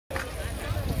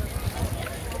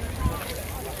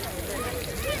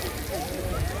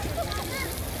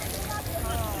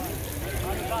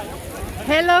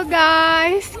Hello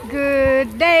guys,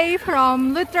 good day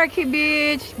from Loutraki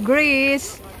Beach,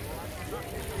 Greece.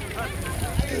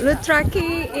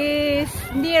 Loutraki is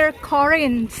near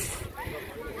Corinth.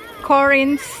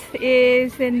 Corinth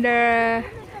is in the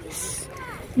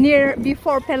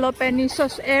before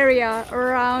Peloponnesus area,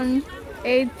 around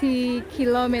 80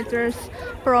 kilometers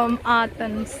from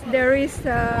Athens. There is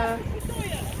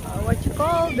what you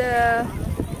call the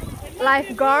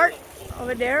lifeguard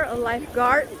over there, a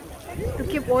lifeguard to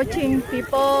keep watching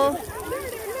people.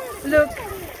 Look,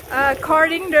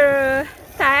 according the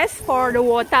test for the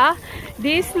water,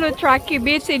 this Loutraki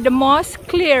beach is the most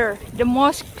clear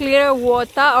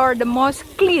water, or the most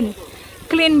clean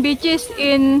beaches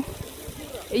in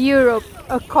Europe,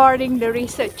 according the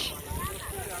research.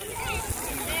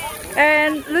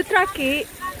 And Loutraki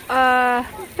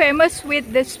famous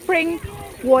with the spring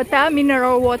water,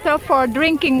 mineral water for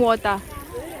drinking water.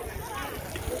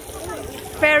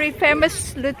 Very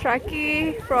famous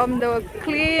Loutraki from the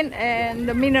clean and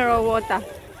the mineral water.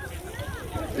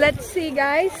 Let's see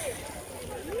guys,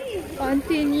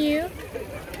 continue.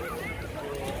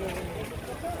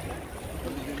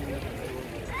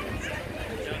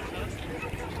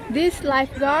 This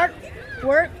lifeguard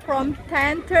work from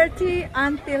 10:30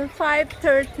 until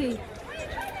 5:30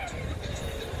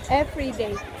 every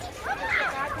day.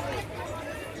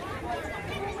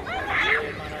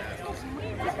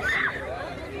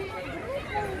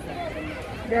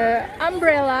 The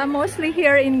umbrella, mostly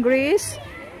here in Greece,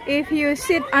 if you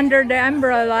sit under the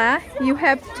umbrella, you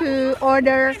have to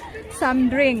order some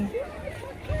drink.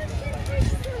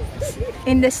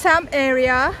 In the some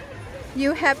area,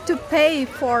 you have to pay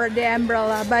for the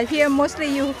umbrella, but here mostly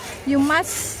you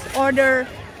must order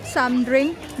some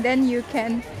drink, then you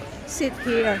can sit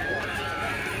here.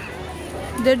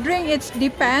 The drink it's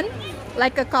depend,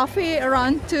 like a coffee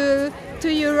around 2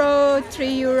 euro,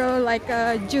 3 euro, like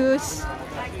a juice,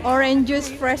 orange juice,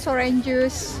 fresh orange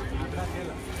juice,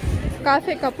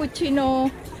 coffee,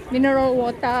 cappuccino, mineral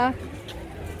water.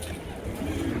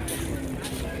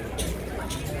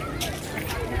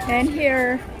 And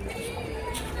here,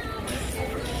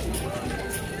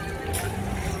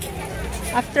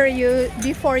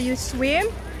 before you swim,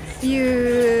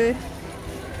 you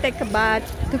take a bath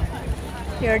to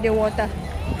hear the water.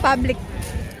 Public.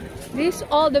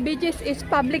 All the beaches is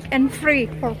public and free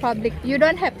for public. You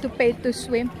don't have to pay to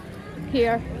swim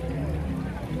here.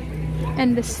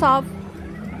 And the shop,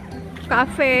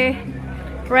 cafe,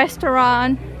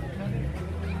 restaurant,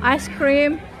 ice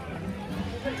cream.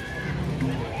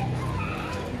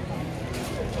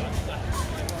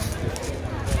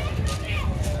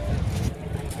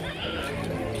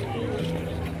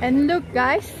 And look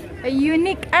guys, a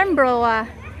unique umbrella.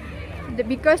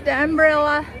 Because the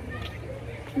umbrella,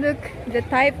 look, the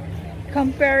type,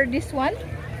 compare this one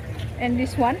and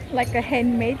this one, like a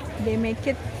handmade. They make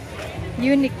it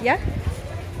unique, yeah?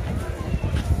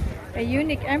 A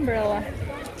unique umbrella.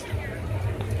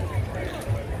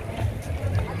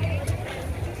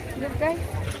 Look guys,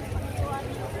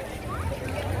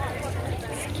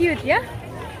 it's cute, yeah?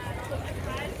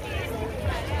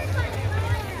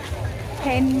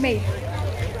 Handmade.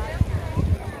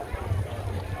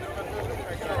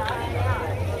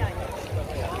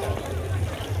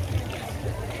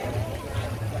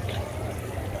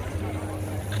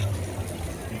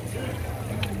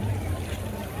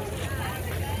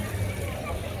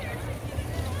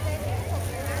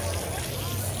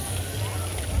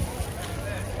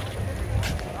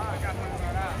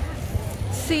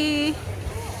 See,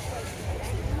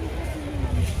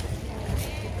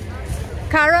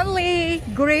 currently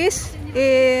Greece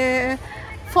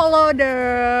follow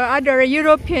the other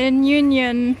European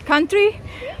Union country.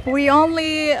 We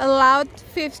only allowed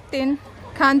 15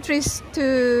 countries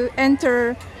to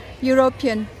enter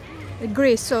European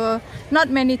Greece, so not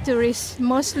many tourists.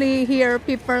 Mostly here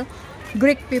people,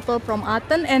 Greek people from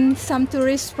Athens, and some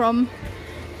tourists from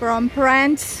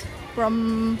France,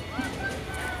 from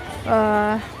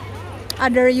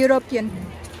other European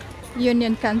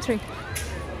Union country.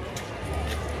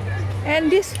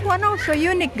 And this one also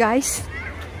unique guys,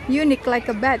 unique, like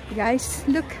a bed guys.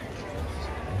 Look,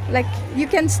 like you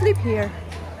can sleep here.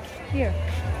 Look.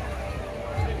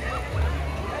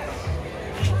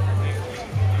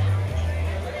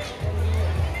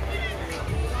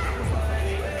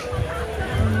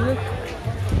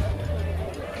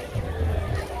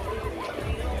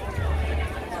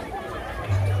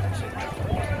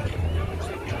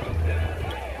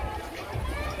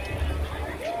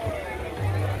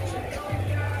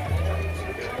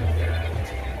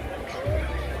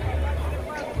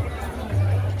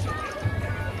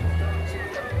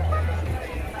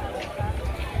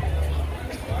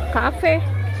 cafe,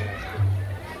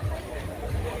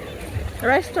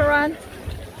 restaurant.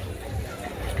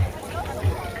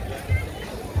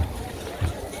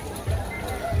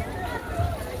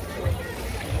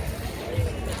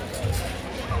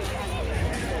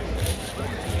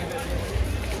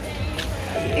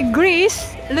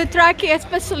 Greece, Loutraki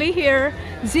especially here,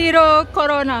 zero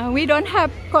corona. We don't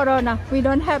have corona. We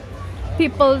don't have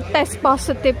people test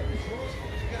positive.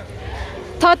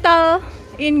 Total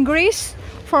in Greece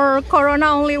for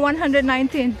corona only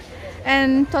 119,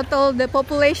 and total the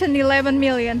population 11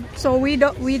 million. So we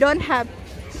don't have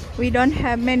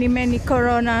many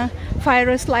corona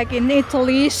virus like in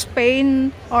Italy,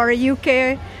 Spain or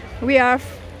UK. We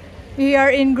are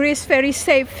in Greece very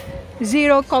safe.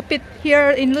 Zero COVID here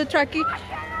in Loutraki.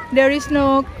 There is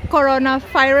no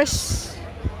coronavirus.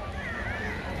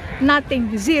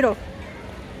 Nothing. Zero.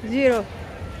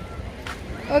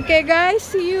 Okay guys,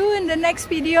 see you in the next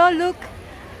video. Look,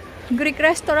 Greek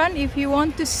restaurant. If you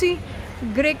want to see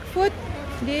Greek food,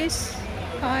 this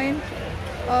kind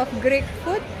of Greek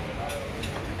food.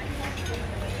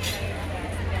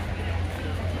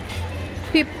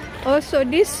 Also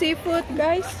this seafood,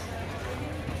 guys.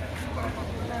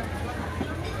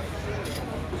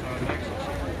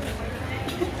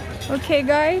 Okay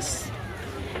guys,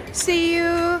 see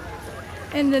you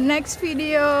in the next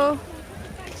video.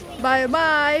 Bye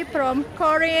bye from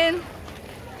Corinne,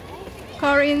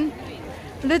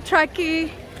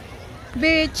 Loutraki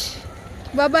Beach.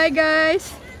 Bye bye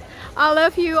guys. I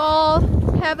love you all.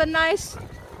 Have a nice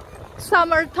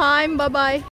summertime. Bye bye.